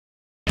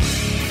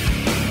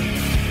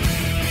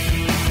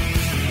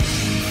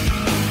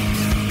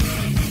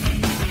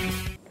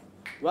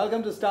Welcome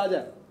to സ്റ്റാജ.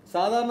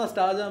 സാധാരണ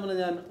സ്റ്റാജാമിൽ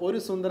ഞാൻ ഒരു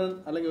സുന്ദരൻ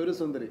അല്ലെങ്കിൽ ഒരു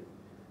സുന്ദരി,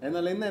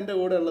 എന്നാൽ ഇന്ന് എൻ്റെ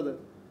കൂടെ ഉള്ളത്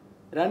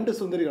രണ്ട്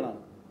സുന്ദരികളാണ്,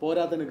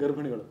 പോരാത്തതിന്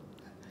ഗർഭിണികളും.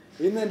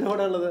 ഇന്ന് എൻ്റെ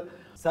കൂടെ ഉള്ളത്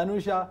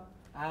സനൂഷ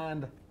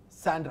ആൻഡ്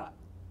സാൻഡ്ര.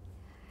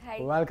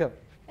 വെൽക്കം.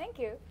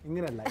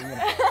 ഇങ്ങനെയല്ല, ഇങ്ങനെ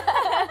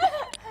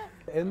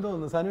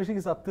എന്തോന്നു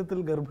സനൂഷയ്ക്ക്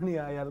സത്യത്തിൽ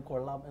ഗർഭിണിയായാൽ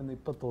കൊള്ളാം എന്ന്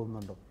ഇപ്പൊ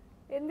തോന്നുന്നുണ്ടോ?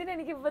 എന്തിനാ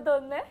എനിക്ക് ഇപ്പൊ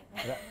തോന്നുന്നേ?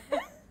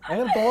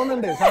 അങ്ങനെ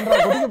തോന്നണ്ടേ സാൻഡ്ര?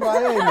 കുട്ടിക്ക്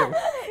പ്രായമായില്ലേ?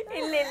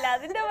 ഇല്ല,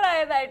 അതിന്റെ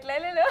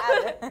പ്രായമായിട്ടില്ലല്ലോ.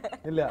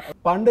 ഇല്ല,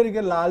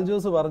 പണ്ടൊരിക്കൽ ലാൽ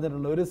ജോസ്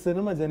പറഞ്ഞിട്ടുണ്ട്, ഒരു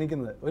സിനിമ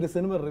ജനിക്കുന്നത്, ഒരു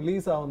സിനിമ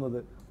റിലീസ് ആവുന്നത്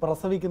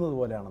പ്രസവിക്കുന്നത്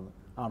പോലെയാണെന്ന്.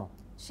 ആണോ?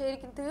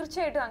 ശരിക്കും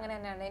തീർച്ചയായിട്ടും അങ്ങനെ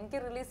തന്നെയാണ്. എനിക്ക്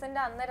റിലീസിന്റെ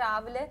അന്ന്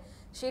രാവിലെ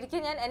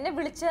ശരിക്കും എന്നെ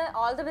വിളിച്ച്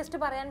ഓൾ ദി ബെസ്റ്റ്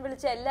പറയാൻ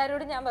വിളിച്ച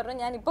എല്ലാവരോടും ഞാൻ പറഞ്ഞു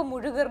ഞാൻ ഇപ്പൊ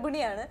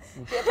മുഴുഗർഭിണിയാണ്,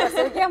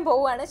 പ്രസവിക്കാൻ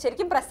പോവുകയാണ്.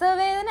 ശരിക്കും പ്രസവ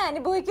വേദന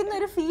അനുഭവിക്കുന്ന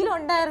ഒരു ഫീൽ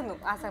ഉണ്ടായിരുന്നു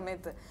ആ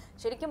സമയത്ത്.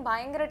 ശരിക്കും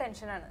ഭയങ്കര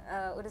ടെൻഷനാണ്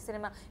ഒരു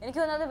സിനിമ. എനിക്ക്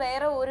തോന്നുന്നത്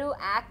വേറെ ഒരു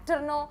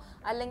ആക്ടറിനോ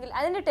അല്ലെങ്കിൽ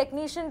അതിന്റെ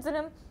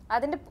ടെക്നീഷ്യൻസിനും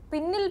അതിന്റെ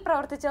പിന്നിൽ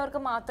പ്രവർത്തിച്ചവർക്ക്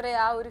മാത്രമേ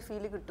ആ ഒരു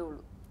ഫീല്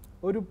കിട്ടുള്ളൂ.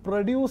 ഒരു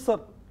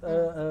പ്രൊഡ്യൂസർ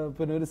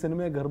പിന്നെ ഒരു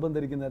സിനിമയെ ഗർഭം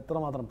ധരിക്കുന്നത്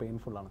എത്രമാത്രം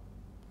പെയിൻഫുൾ ആണ്?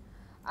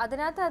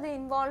 അതിനകത്ത് അത്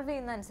ഇൻവോൾവ്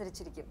ചെയ്യുന്ന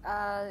അനുസരിച്ചിരിക്കും.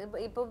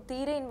 ഇപ്പോൾ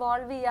തീരെ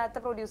ഇൻവോൾവ് ചെയ്യാത്ത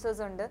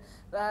പ്രൊഡ്യൂസേഴ്സ് ഉണ്ട്,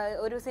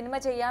 ഒരു സിനിമ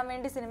ചെയ്യാൻ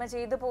വേണ്ടി സിനിമ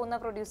ചെയ്തു പോകുന്ന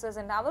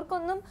പ്രൊഡ്യൂസേഴ്സ് ഉണ്ട്.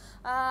 അവർക്കൊന്നും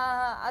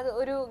അത്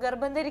ഒരു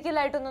ഗർഭം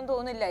ധരിക്കലായിട്ടൊന്നും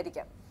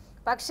തോന്നില്ലായിരിക്കാം.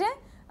 പക്ഷെ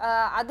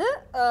അത്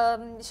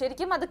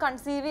ശരിക്കും അത്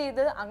കൺസീവ്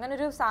ചെയ്ത് അങ്ങനെ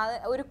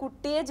ഒരു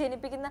കുട്ടിയെ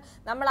ജനിപ്പിക്കുന്ന,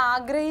 നമ്മൾ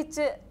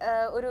ആഗ്രഹിച്ച്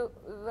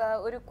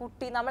ഒരു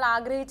കുട്ടി, നമ്മൾ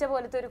ആഗ്രഹിച്ച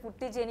പോലത്തെ ഒരു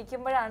കുട്ടി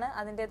ജനിക്കുമ്പോഴാണ്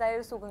അതിൻ്റെതായ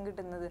ഒരു സുഖം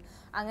കിട്ടുന്നത്.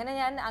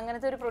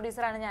 അങ്ങനത്തെ ഒരു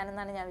പ്രൊഡ്യൂസറാണ്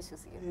ഞാനെന്നാണ് ഞാൻ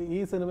വിശ്വസിക്കുന്നത്. ഈ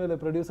സിനിമയിൽ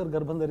പ്രൊഡ്യൂസർ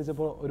ഗർഭം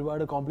ധരിച്ചപ്പോൾ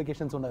ഒരുപാട്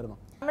കോംപ്ലിക്കേഷൻസ് ഉണ്ടായിരുന്നു.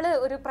 നമ്മൾ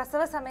ഒരു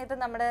പ്രസവ സമയത്ത്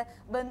നമ്മുടെ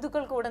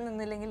ബന്ധുക്കൾ കൂടെ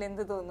നിന്നില്ലെങ്കിൽ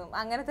എന്ത് തോന്നും?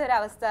 അങ്ങനത്തെ ഒരു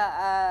അവസ്ഥ,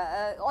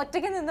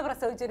 ഒറ്റയ്ക്ക് നിന്ന്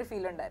പ്രസവിച്ചൊരു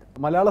ഫീൽ ഉണ്ടായിരുന്നു.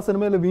 മലയാള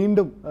സിനിമയിൽ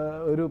വീണ്ടും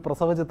ഒരു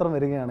പ്രസവ ചിത്രം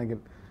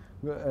വരികയാണെങ്കിൽ,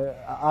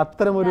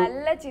 അത്തരമൊരു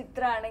നല്ല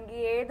ചിത്രമാണെങ്കിൽ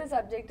ഏത്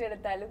സബ്ജക്ട്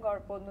എടുത്താലും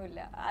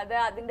കുഴപ്പമൊന്നുമില്ല, അത്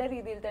അതിന്റെ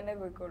രീതിയിൽ തന്നെ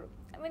പോയിക്കോളും.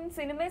 ഐ മീൻ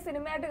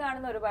സിനിമയായിട്ട്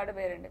കാണുന്ന ഒരുപാട്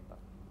പേരുണ്ട്. ഇപ്പം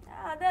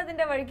അത്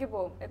അതിന്റെ വഴിക്ക്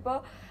പോകും. ഇപ്പോൾ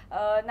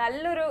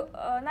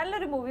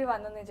നല്ലൊരു മൂവി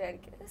വന്നെന്ന്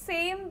വിചാരിക്കും,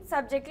 സെയിം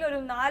സബ്ജക്റ്റിൽ ഒരു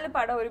 4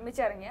 പടം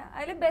ഒരുമിച്ച് ഇറങ്ങിയ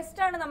അതിൽ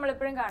ബെസ്റ്റാണ്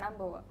നമ്മളെപ്പോഴും കാണാൻ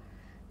പോവുക.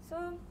 സോ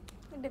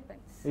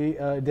ഈ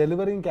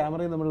ഡെലിവറിയും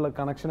ക്യാമറയും തമ്മിലുള്ള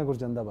കണക്ഷനെ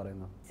കുറിച്ച് എന്താ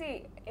പറയുന്നത്?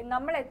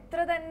 നമ്മൾ എത്ര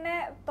തന്നെ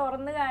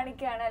തുറന്നു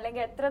കാണിക്കുകയാണ്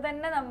അല്ലെങ്കിൽ എത്ര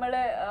തന്നെ നമ്മൾ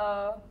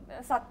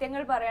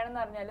സത്യങ്ങൾ പറയണമെന്ന്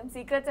പറഞ്ഞാലും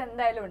സീക്രറ്റ്സ്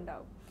എന്തായാലും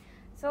ഉണ്ടാവും.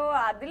 സോ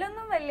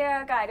അതിലൊന്നും വലിയ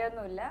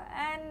കാര്യമൊന്നുമില്ല.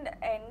 ആൻഡ്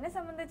എന്നെ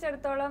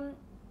സംബന്ധിച്ചിടത്തോളം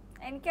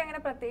എനിക്ക്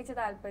അങ്ങനെ പ്രത്യേകിച്ച്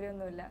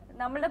താല്പര്യമൊന്നുമില്ല.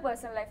 നമ്മളുടെ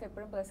പേഴ്സണൽ ലൈഫ്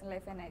എപ്പോഴും പേഴ്സണൽ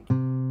ലൈഫ് തന്നെ ആയിരിക്കും.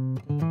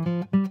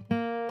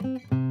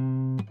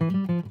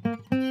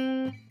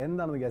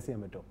 എന്താണെന്ന് ഗസ്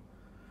ചെയ്യാൻ പറ്റുമോ?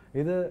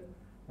 ഇത്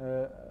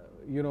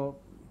യുനോ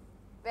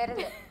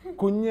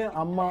കുഞ്ഞ്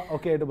അമ്മ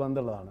ഒക്കെ ആയിട്ട്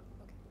ബന്ധമുള്ളതാണ്.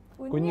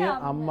 കുഞ്ഞ്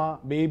അമ്മ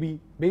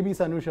ബേബി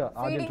സനൂഷ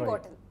ആദ്യം ട്രൈ.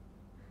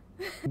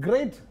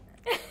 ഗ്രേറ്റ്.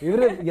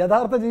 ഇവര്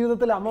യഥാർത്ഥ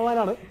ജീവിതത്തിൽ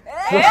അമ്മമാരാണ്.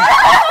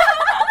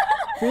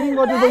 Feeding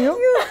bottle for you.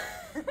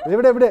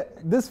 എവിടെ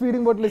this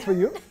feeding bottle is for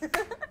you.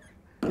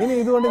 ഇനി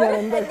ഇതുകൊണ്ട്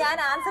ഞാൻ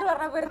ആൻസർ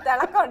പറഞ്ഞപ്പോൾ ഒരു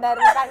തിളക്കം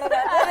ഉണ്ടായിരുന്നു.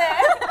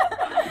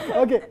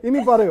 ഓക്കെ,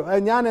 ഇനി പറയൂ,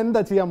 ഞാൻ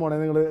എന്താ ചെയ്യാൻ പോണേ?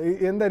 നിങ്ങൾ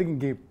എന്തായിരിക്കും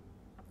ഗെയിം?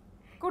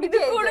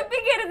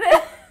 കുടിപ്പിക്കരുത്.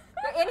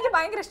 എനിക്ക്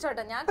ഭയങ്കര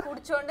ഇഷ്ടമാട്ടോ. ഞാൻ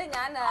കുടിച്ചോണ്ട്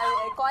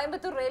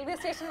കോയമ്പത്തൂർ റെയിൽവേ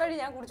സ്റ്റേഷൻ വഴി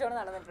ഞാൻ കുടിച്ചോണ്ട്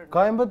നടന്നിട്ടുണ്ട്.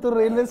 കോയമ്പത്തൂർ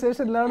റെയിൽവേ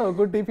സ്റ്റേഷനിലാണോ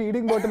കുട്ടി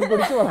ഫീഡിംഗ് ബോട്ടിൽ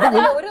കുടിച്ചു?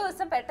 ഒരു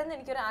ദിവസം പെട്ടെന്ന്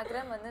എനിക്കൊരു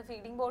ആഗ്രഹം വന്ന്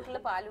ഫീഡിംഗ് ബോട്ടിൽ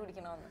പാല്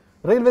കുടിക്കണമെന്ന്.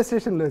 റെയിൽവേ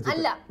സ്റ്റേഷനിൽ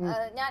അല്ല,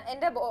 ഞാൻ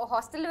എന്റെ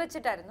ഹോസ്റ്റലിൽ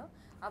വെച്ചിട്ടായിരുന്നു.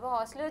 അപ്പൊ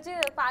ഹോസ്റ്റലിൽ വെച്ച്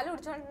പാല്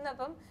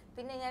കുടിച്ചോണ്ടിരുന്നപ്പം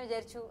പിന്നെ ഞാൻ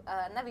വിചാരിച്ചു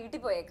എന്നാ വീട്ടിൽ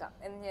പോയേക്കാം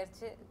എന്ന്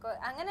വിചാരിച്ച്,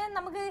 അങ്ങനെ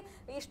നമുക്ക്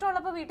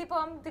ഇഷ്ടമുള്ളപ്പോൾ വീട്ടിൽ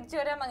പോകാം, തിരിച്ചു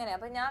വരാം, അങ്ങനെ.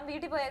 അപ്പൊ ഞാൻ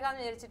വീട്ടിൽ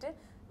പോയേക്കാന്ന് വിചാരിച്ചിട്ട്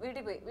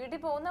വീട്ടിൽ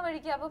പോകുന്ന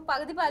വഴിക്ക് അപ്പം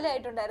പകുതി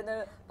പാലായിട്ടുണ്ടായിരുന്നു,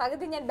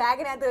 പകുതി ഞാൻ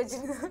ബാഗിനകത്ത്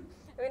വെച്ചിരുന്നു.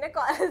 പിന്നെ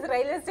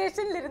റെയിൽവേ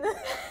സ്റ്റേഷനിലിരുന്ന്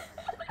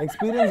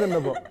എക്സ്പീരിയൻസ്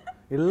ഉണ്ടപ്പോ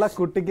ഉള്ള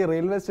കുട്ടിക്ക്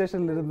റെയിൽവേ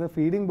സ്റ്റേഷനിലിരുന്ന്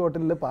ഫീഡിംഗ്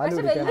ബോട്ടിലിൽ പാല്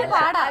കുടിക്കാൻ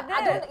പാടാ.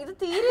 ഇത്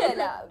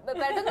തീരെയല്ല,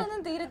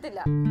 പെട്ടെന്നൊന്നും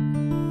തീരത്തില്ല.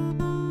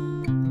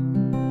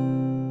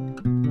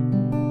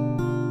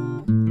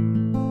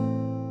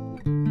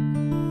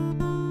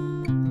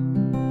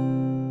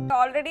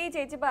 ഓൾറെഡി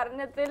ചേച്ചി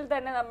പറഞ്ഞതിൽ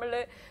തന്നെ നമ്മൾ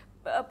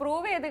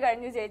പ്രൂവ് ചെയ്ത്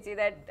കഴിഞ്ഞു ചേച്ചി,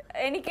 ദാറ്റ്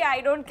എനിക്ക് ഐ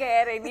ഡോണ്ട്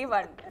കെയർ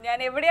എനിവൺ, ഞാൻ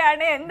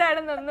എവിടെയാണ്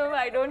എന്താണെന്നൊന്നും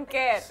ഐ ഡോണ്ട്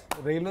കെയർ.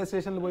 റെയിൽവേ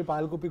സ്റ്റേഷനിൽ പോയി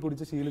പാൽക്കുപ്പി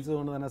കുടിച്ച്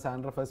ശീലിച്ചതുകൊണ്ട് തന്നെ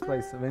സാൻഡ്ര ഫസ്റ്റ്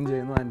പ്രൈസ് വിൻ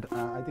ചെയ്യുന്നു. And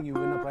I think you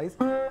win A price.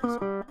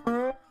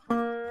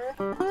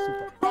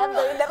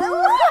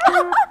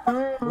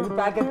 ഒരു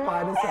പാക്കറ്റ്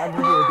പാല്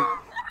സാൻഡ്ര കിട്ടി.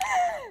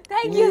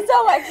 Thank you so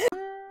much.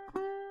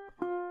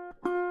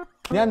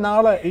 ഞാൻ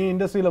നാളെ ഈ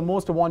ഇൻഡസ്ട്രിയിലെ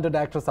മോസ്റ്റ്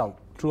വാണ്ടഡ് ആക്ട്രസ് ആവും.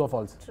 True or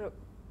false?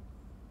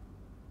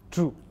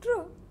 ട്രൂ.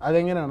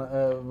 അതെങ്ങനെയാണ്?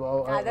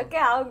 അതൊക്കെ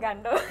ആവും,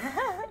 കണ്ടോ.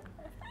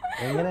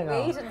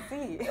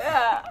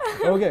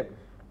 ഓക്കെ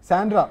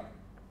സാൻഡ്ര,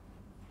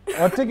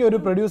 ഒറ്റയ്ക്ക് ഒരു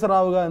പ്രൊഡ്യൂസർ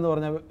ആവുക എന്ന്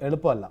പറഞ്ഞാൽ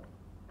എളുപ്പമല്ല.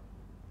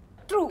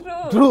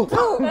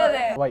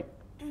 Why?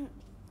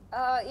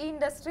 ഈ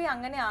ഇൻഡസ്ട്രി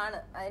അങ്ങനെയാണ്,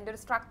 അതിന്റെ ഒരു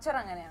സ്ട്രക്ചർ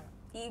അങ്ങനെയാണ്.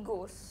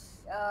 ഈഗോസ്.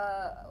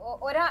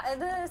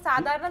 ഇത്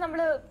സാധാരണ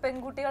നമ്മള്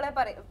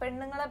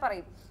പെണ്ണുങ്ങളെ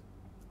പറയും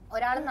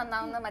ഒരാൾ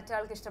നന്നാവുന്ന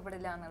മറ്റൊരാൾക്ക്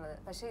ഇഷ്ടപ്പെടില്ല എന്നുള്ളത്.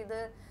 പക്ഷെ ഇത്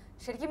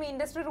ശരിക്കും ഈ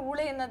ഇൻഡസ്ട്രി റൂൾ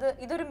ചെയ്യുന്നത്,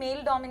 ഇതൊരു മെയിൽ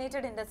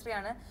ഡോമിനേറ്റഡ്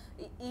ഇൻഡസ്ട്രിയാണ്.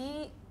 ഈ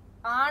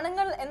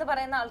ആണുങ്ങൾ എന്ന്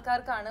പറയുന്ന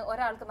ആൾക്കാർക്കാണ്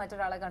ഒരാൾക്ക്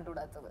മറ്റൊരാളെ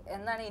കണ്ടുകൂടാത്തത്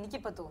എന്നാണ്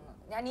എനിക്കിപ്പോ തോന്നുന്നത്.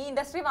 ഞാൻ ഈ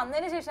ഇൻഡസ്ട്രി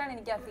വന്നതിന് ശേഷമാണ്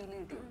എനിക്ക് ആ ഫീൽ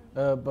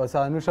കിട്ടിയത്.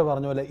 സനുഷ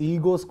പറഞ്ഞ പോലെ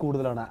ഈഗോസ്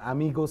കൂടുതലാണ്,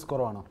 അമീഗോസ്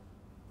കുറവാണോ?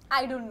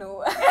 I don't know.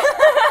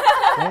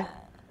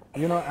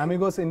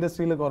 അമീഗോസ്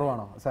ഇൻഡസ്ട്രിയിൽ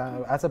കുറവാണോ?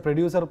 ആസ് എ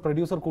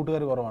പ്രൊഡ്യൂസർ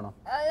കൂട്ടുകാർ കുറവാണോ?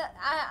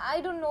 I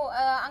don't know.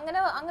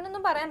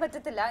 അങ്ങനൊന്നും പറയാൻ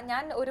പറ്റത്തില്ല.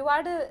 ഞാൻ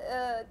ഒരുപാട്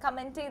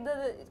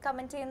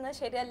കമന്റ് ചെയ്യുന്നത്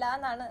ശരിയല്ല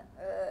എന്നാണ്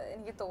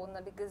എനിക്ക്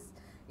തോന്നുന്നത്. ബിക്കോസ്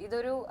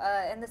ഇതൊരു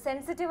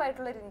സെൻസിറ്റീവ്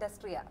ആയിട്ടുള്ള ഒരു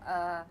ഇൻഡസ്ട്രിയാ.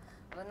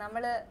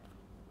 നമ്മള്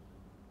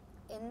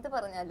എന്ത്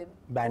പറഞ്ഞാലും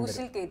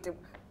ക്രൂഷ്യൽ കേറ്റും.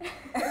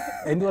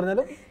 എന്ത്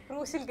പറഞ്ഞാലും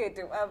ക്രൂഷ്യൽ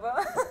കേറ്റും. അപ്പൊ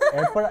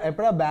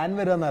എപ്പോഴാ ബാൻ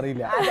വരുമെന്ന്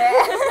അറിയില്ല.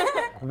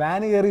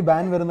 വാൻ കയറി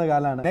ബാൻ വരുന്ന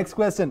കാലാണ്. Next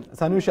question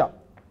Sanusha.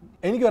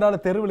 എനിക്ക് ഒരാളെ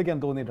തെറി വിളിക്കാൻ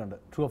തോന്നിയിട്ടുണ്ട്.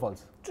 True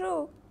false? ട്രൂ.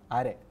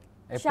 ആരെ?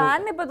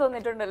 ഷാൻ ഇപ്പൊ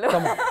തോന്നിയിട്ടുണ്ടല്ലോ.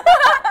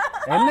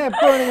 എന്നെ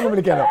എപ്പോ വേണമെങ്കിലും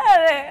വിളിക്കാലോ.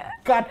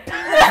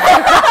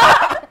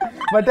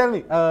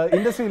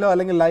 ഇൻഡസ്ട്രിയിലോ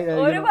അല്ലെങ്കിൽ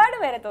ഒരുപാട്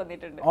പേരെ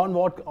തോന്നിയിട്ടുണ്ട്.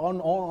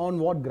 on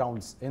what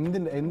grounds?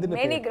 എന്തിന്റെ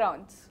many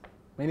grounds.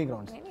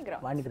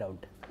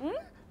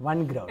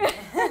 one ground.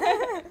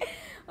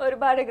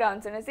 ഒരുപാട്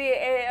ഗ്രൗണ്ട്സ് ഉണ്ട്.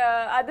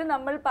 അത്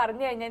നമ്മൾ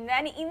പറഞ്ഞു കഴിഞ്ഞാൽ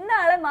ഞാൻ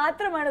ഇന്നാളെ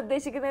മാത്രമാണ്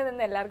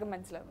ഉദ്ദേശിക്കുന്നതെന്ന് എല്ലാവർക്കും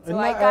മനസ്സിലാവും. So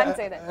I can't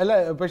say that. അല്ല,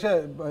 പക്ഷേ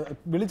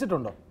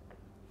വിളിച്ചിട്ടുണ്ടോ?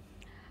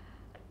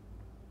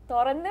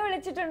 തുറന്ന്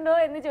വിളിച്ചിട്ടുണ്ടോ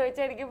എന്ന്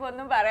ചോദിച്ചാൽ എനിക്കിപ്പോ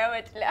ഒന്നും പറയാൻ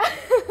പറ്റില്ല.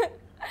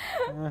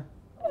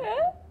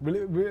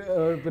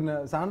 പിന്നെ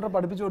സാൻഡ്ര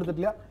പഠിപ്പിച്ചു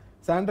കൊടുത്തിട്ടില്ല.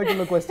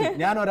 സാൻഡ്രയ്ക്കുള്ള ക്വസ്റ്റ്യൻ,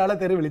 ഞാൻ ഒരാളെ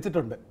തെറി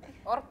വിളിച്ചിട്ടുണ്ട്.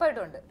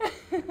 ഉറപ്പായിട്ടുണ്ട്.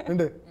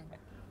 ഉണ്ട്.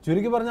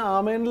 ചുരുക്കി പറഞ്ഞ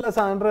ആമേനിലെ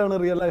സാൻഡ്രയാണ്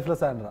റിയൽ ലൈഫിലെ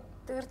സാൻഡ്ര.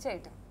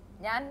 തീർച്ചയായിട്ടും.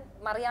 ഞാൻ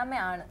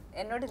മറിയാമ്മയാണ്.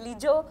 എന്നോട്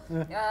ലിജോ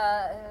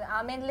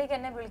ആമേനിലേക്ക്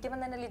എന്നെ വിളിക്കുമ്പോൾ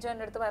തന്നെ ലിജോ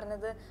എൻ്റെ അടുത്ത്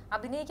പറഞ്ഞത്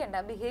അഭിനയിക്കണ്ട,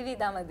 ബിഹേവ്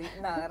ചെയ്താ മതി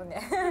എന്നാ പറഞ്ഞ.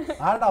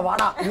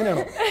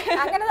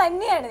 അങ്ങനെ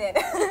തന്നെയാണ് ഞാൻ.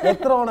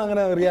 എത്ര തവണ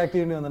അങ്ങനെ റിയാക്ട്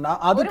ചെയ്യേണ്ടി വന്നിട്ടുണ്ട്?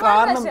 അത്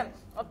കാരണം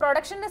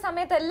പ്രൊഡക്ഷന്റെ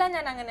സമയത്തെല്ലാം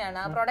ഞാൻ അങ്ങനെയാണ്.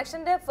 ആ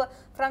പ്രൊഡക്ഷന്റെ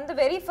from the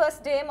very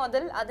first day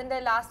മുതൽ അതിന്റെ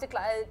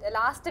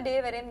ലാസ്റ്റ് ഡേ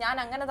വരെയും ഞാൻ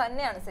അങ്ങനെ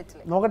തന്നെയാണ് സെറ്റിൽ.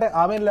 നോക്കട്ടെ,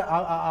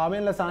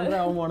 ആമേനിലെ സാൻഡ്ര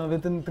ആവുമ്പോൾ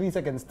വിത്തിൻ 3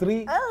 seconds 3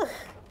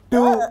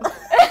 2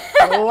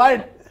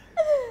 1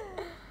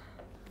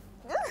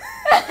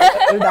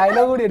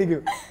 ഡയലോഗ് കൂടി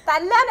അടിക്കും.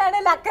 തല്ലാനാണ്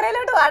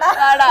അക്കരയിലോട്ട് വാടാ.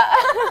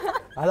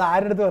 അത്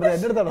ആരുടെ അടുത്ത് പറഞ്ഞു?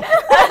 എന്റെ അടുത്താണോ?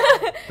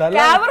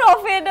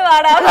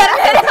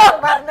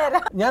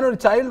 ഞാനൊരു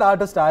ചൈൽഡ്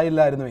ആർട്ടിസ്റ്റ്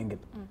ആയില്ലായിരുന്നുവെങ്കിൽ,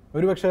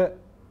 ഒരുപക്ഷെ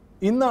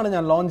ഇന്നാണ്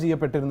ഞാൻ ലോഞ്ച്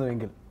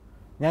ചെയ്യപ്പെട്ടിരുന്നുവെങ്കിൽ,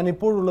 ഞാൻ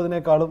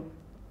ഇപ്പോഴുള്ളതിനേക്കാളും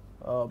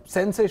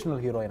സെൻസേഷണൽ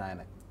ഹീറോയിൻ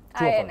ആയനെ.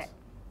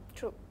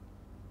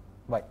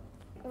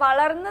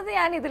 വളർന്നത്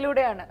ഞാൻ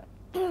ഇതിലൂടെയാണ്,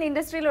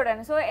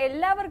 ഇൻഡസ്ട്രിയിലൂടെയാണ്. സോ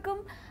എല്ലാവർക്കും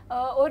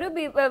ഒരു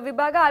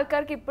വിഭാഗം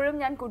ആൾക്കാർക്ക് ഇപ്പോഴും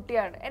ഞാൻ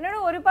കുട്ടിയാണ്. എന്നോട്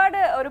ഒരുപാട്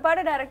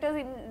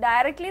ഡയറക്ടേഴ്സ്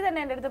ഡയറക്ട്ലി തന്നെ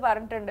എൻ്റെ അടുത്ത്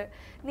പറഞ്ഞിട്ടുണ്ട്,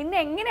 നിന്നെ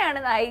എങ്ങനെയാണ്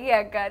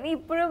നായികയാക്കുക, നീ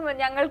ഇപ്പോഴും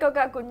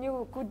ഞങ്ങൾക്കൊക്കെ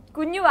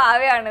കുഞ്ഞു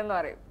വാവയാണെന്ന്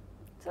പറയും.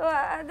 സോ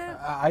അത്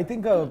ഐ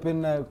തിങ്ക്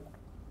പിന്നെ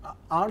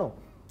ആണോ?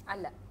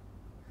 അല്ല,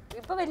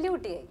 ഇപ്പൊ വലിയ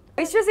കുട്ടിയായി.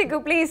 വിശ്വസിക്കൂ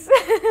പ്ലീസ്.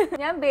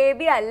 ഞാൻ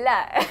ബേബി അല്ല,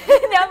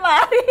 ഞാൻ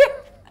മാറി.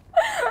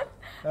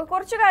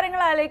 കുറച്ച്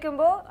കാര്യങ്ങൾ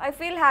ആലോചിക്കുമ്പോൾ I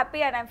feel happy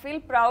and I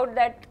feel proud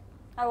that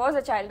I was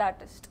A child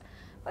artist.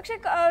 പക്ഷെ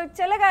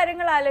ചില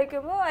കാര്യങ്ങൾ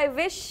ആലോചിക്കുമ്പോൾ I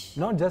wish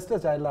not just A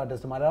child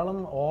artist. Malayalam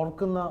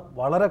ഓർക്കുന്ന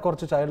വളരെ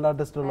കുറച്ച് ചൈൽഡ്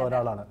ആർട്ടിസ്റ്റുള്ള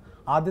ഒരാളാണ്.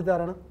 ആദ്യത്തെ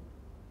ആരാണ്?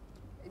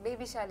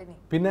 ബേബി ശാലിനി,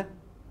 പിന്നെ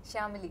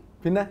ശ്യാമിലി,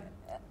 പിന്നെ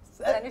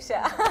സനുഷ.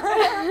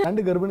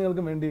 2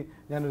 ഗർഭിണികൾക്കും വേണ്ടി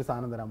ഞാനൊരു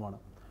സാധനം തരാൻ പോവാണ്.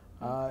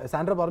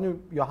 സാൻഡ്ര പറഞ്ഞു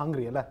യു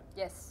ഹംഗ്രി അല്ലേ?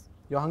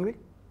 U hungry?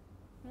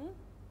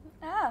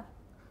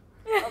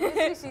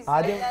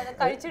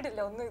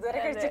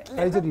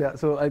 കഴിച്ചിട്ടില്ല.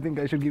 So I think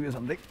I should give you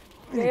something.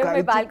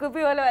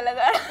 പാൽക്കുപ്പി പോലെ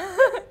വല്ലതാണ്.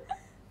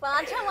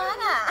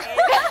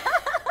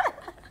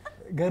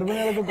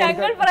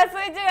 ഞങ്ങൾ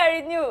പ്രസവിച്ചു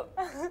കഴിഞ്ഞു.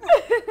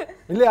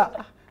 ഇല്ല,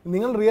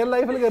 നിങ്ങൾ റിയൽ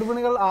ലൈഫിൽ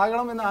ഗർഭിണികൾ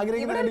ആകണം എന്ന്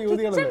ആഗ്രഹിക്കുന്ന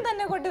യുവതികൾ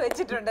തന്നെ കൊണ്ട്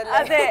വെച്ചിട്ടുണ്ടല്ലോ.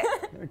 അതെ,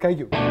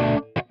 കഴിക്കൂ.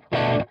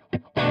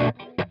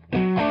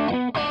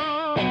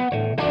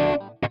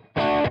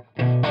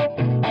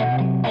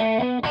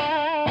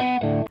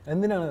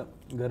 എന്തിനാണ്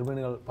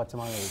ഗർഭിണികൾ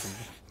പച്ചമാങ്ങ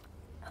കഴിക്കുന്നത്?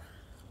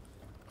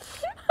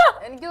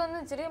 എനിക്ക്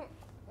തോന്നുന്നു ഇച്ചിരി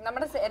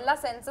നമ്മുടെ എല്ലാ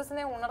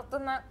സെൻസസിനെ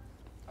ഉണർത്തുന്ന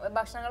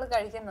ഭക്ഷണങ്ങൾ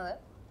കഴിക്കുന്നത്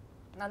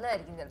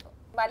നല്ലതായിരിക്കും.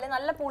 ചിലപ്പോൾ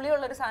നല്ല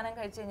പുളിയുള്ളൊരു സാധനം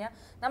കഴിച്ചു കഴിഞ്ഞാൽ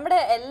നമ്മുടെ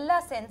എല്ലാ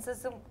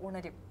സെൻസസും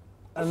ഉണരും.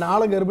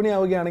 നാളെ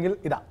ഗർഭിണിയാവുകയാണെങ്കിൽ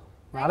ഇതാ,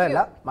 നാളെ അല്ല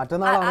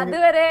മറ്റന്നാളാണെങ്കിൽ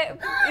അതുവരെ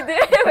ഇത്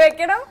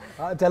വെക്കണം.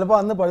 ചിലപ്പോ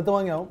അന്ന് പഴുത്ത്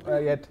വാങ്ങിയാവും.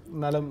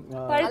 എന്നാലും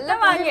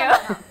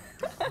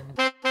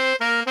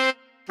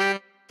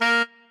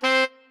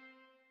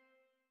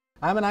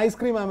I am an ice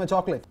cream, I am a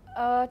chocolate.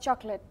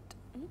 Chocolate.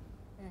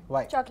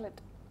 Why? Chocolate.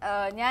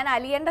 ഞാൻ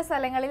അലിയേണ്ട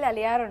സ്ഥലങ്ങളിൽ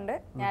അലിയാറുണ്ട്,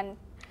 ഞാൻ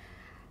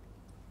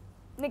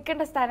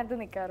നിൽക്കേണ്ട സ്ഥാനത്ത്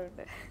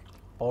നിൽക്കാറുണ്ട്.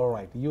 All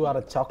right, you are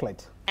a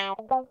chocolate.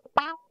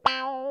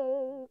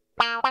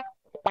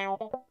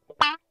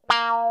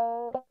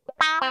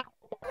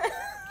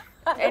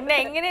 എന്നെ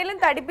എങ്ങനെയും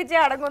തടിപ്പിച്ച്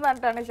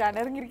അടങ്ങുന്നിട്ടാണ് ഷാൻ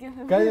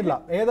ഇറങ്ങിയിരിക്കുന്നത്. കഴിയില്ല.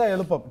 ഏതാ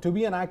എളുപ്പം? To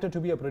be an actor,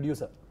 to be a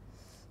producer?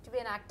 To be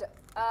an actor.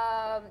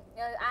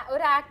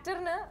 ഒരു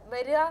ആക്ടറിന്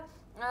വരിക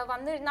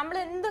വന്ന് നമ്മൾ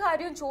എന്ത്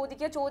കാര്യവും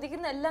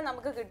ചോദിക്കുന്ന എല്ലാം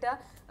നമുക്ക്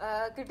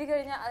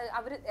കിട്ടിക്കഴിഞ്ഞാൽ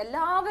അവർ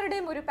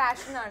എല്ലാവരുടെയും ഒരു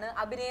പാഷനാണ്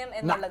അഭിനയം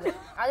എന്നുള്ളത്.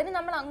 അതിന്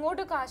നമ്മൾ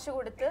അങ്ങോട്ട് കാശ്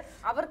കൊടുത്ത്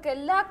അവർക്ക്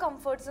എല്ലാ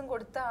കംഫർട്ട്സും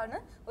കൊടുത്താണ്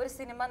ഒരു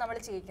സിനിമ നമ്മൾ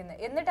ചെയ്യിക്കുന്നത്.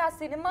 എന്നിട്ട് ആ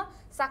സിനിമ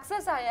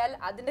സക്സസ് ആയാൽ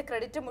അതിന്റെ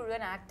ക്രെഡിറ്റ്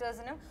മുഴുവൻ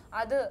ആക്ടേഴ്സിനും,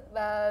 അത്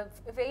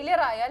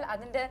ഫെയിലിയർ ആയാൽ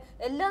അതിന്റെ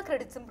എല്ലാ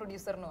ക്രെഡിറ്റ്സും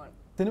പ്രൊഡ്യൂസറിനുമാണ്.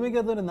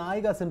 സിനിമയ്ക്കകത്ത് ഒരു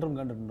നായിക സിൻഡ്രോം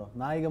കണ്ടിട്ടുണ്ടോ?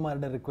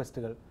 നായികമാരുടെ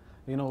റിക്വസ്റ്റുകൾ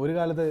ഒരു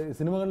കാലത്ത്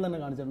സിനിമകളിൽ തന്നെ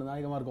കാണിച്ചിട്ടുണ്ട്,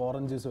 നായികമാർക്ക്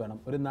ഓറഞ്ച് ജ്യൂസ് വേണം.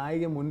 ഒരു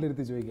നായിക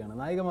മുന്നിലിരുത്തി ചോദിക്കുകയാണ്.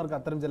 നായികമാർക്ക്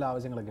അത്തരം ചില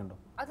ആവശ്യങ്ങളൊക്കെ ഉണ്ടോ?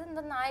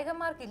 അതെന്താ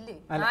നായകന്മാർക്കില്ലേ?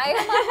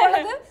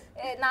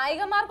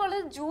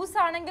 നായികമാർക്കുള്ളത് ജ്യൂസ്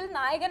ആണെങ്കിൽ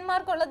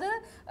നായകന്മാർക്കുള്ളത്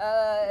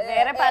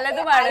വേറെ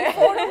പലതുമാണ്.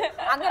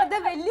 അങ്ങനത്തെ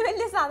വലിയ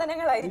വലിയ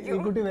സാധനങ്ങളായിരിക്കും.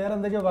 ഈ കുട്ടി വേറെ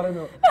എന്തൊക്കെയോ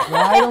പറയുന്നു.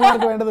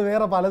 നായകന്മാർക്ക് വേണ്ടത്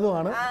വേറെ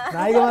പലതുമാണ്,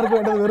 നായികമാർക്ക്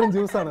വേണ്ടത് വെറും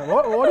ജ്യൂസാണ്.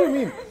 What you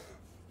mean?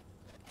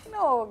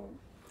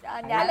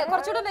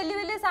 കുറച്ചുകൂടെ വലിയ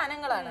വലിയ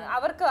സാധനങ്ങളാണ്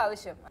അവർക്ക്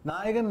ആവശ്യം.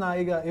 നായകൻ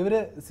നായിക ഇവര്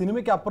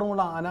സിനിമയ്ക്ക്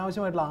അപ്പുറമുള്ള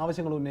അനാവശ്യമായിട്ടുള്ള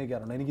ആവശ്യങ്ങൾ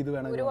ഉന്നയിക്കാറുണ്ട്. എനിക്കിത്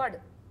വേണം, ഒരുപാട്.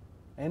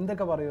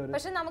 എന്തൊക്കെ പറയൂ?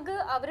 പക്ഷെ നമുക്ക്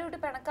അവരോട്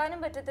പിണക്കാനും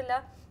പറ്റത്തില്ല.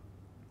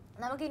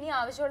 നമുക്ക് ഇനി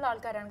ആവശ്യമുള്ള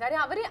ആൾക്കാരാണ്.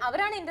 കാര്യം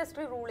അവരാണ്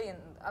ഇൻഡസ്ട്രി റൂൾ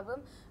ചെയ്യുന്നത്. അപ്പം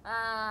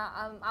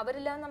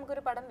അവരില്ലാതെ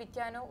നമുക്കൊരു പടം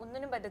വിൽക്കാനോ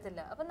ഒന്നിനും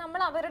പറ്റത്തില്ല. അപ്പം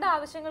നമ്മൾ അവരുടെ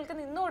ആവശ്യങ്ങൾക്ക്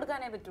നിന്നു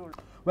കൊടുക്കാനേ പറ്റുള്ളൂ.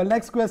 Well,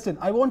 next question.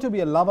 I want to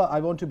be a lover.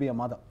 I want to be a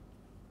mother.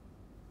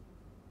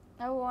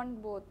 I want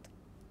both.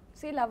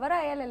 See, lover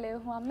ആയാലല്ലേ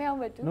അമ്മയാവാൻ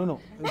പറ്റൂ. No.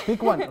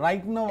 Pick one.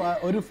 Right now,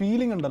 ഒരു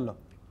ഫീലിംഗ് ഉണ്ടല്ലോ.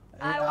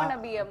 I want to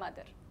be a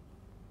mother.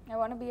 I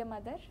want to be a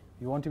mother.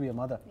 You want to be a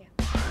mother? Yeah.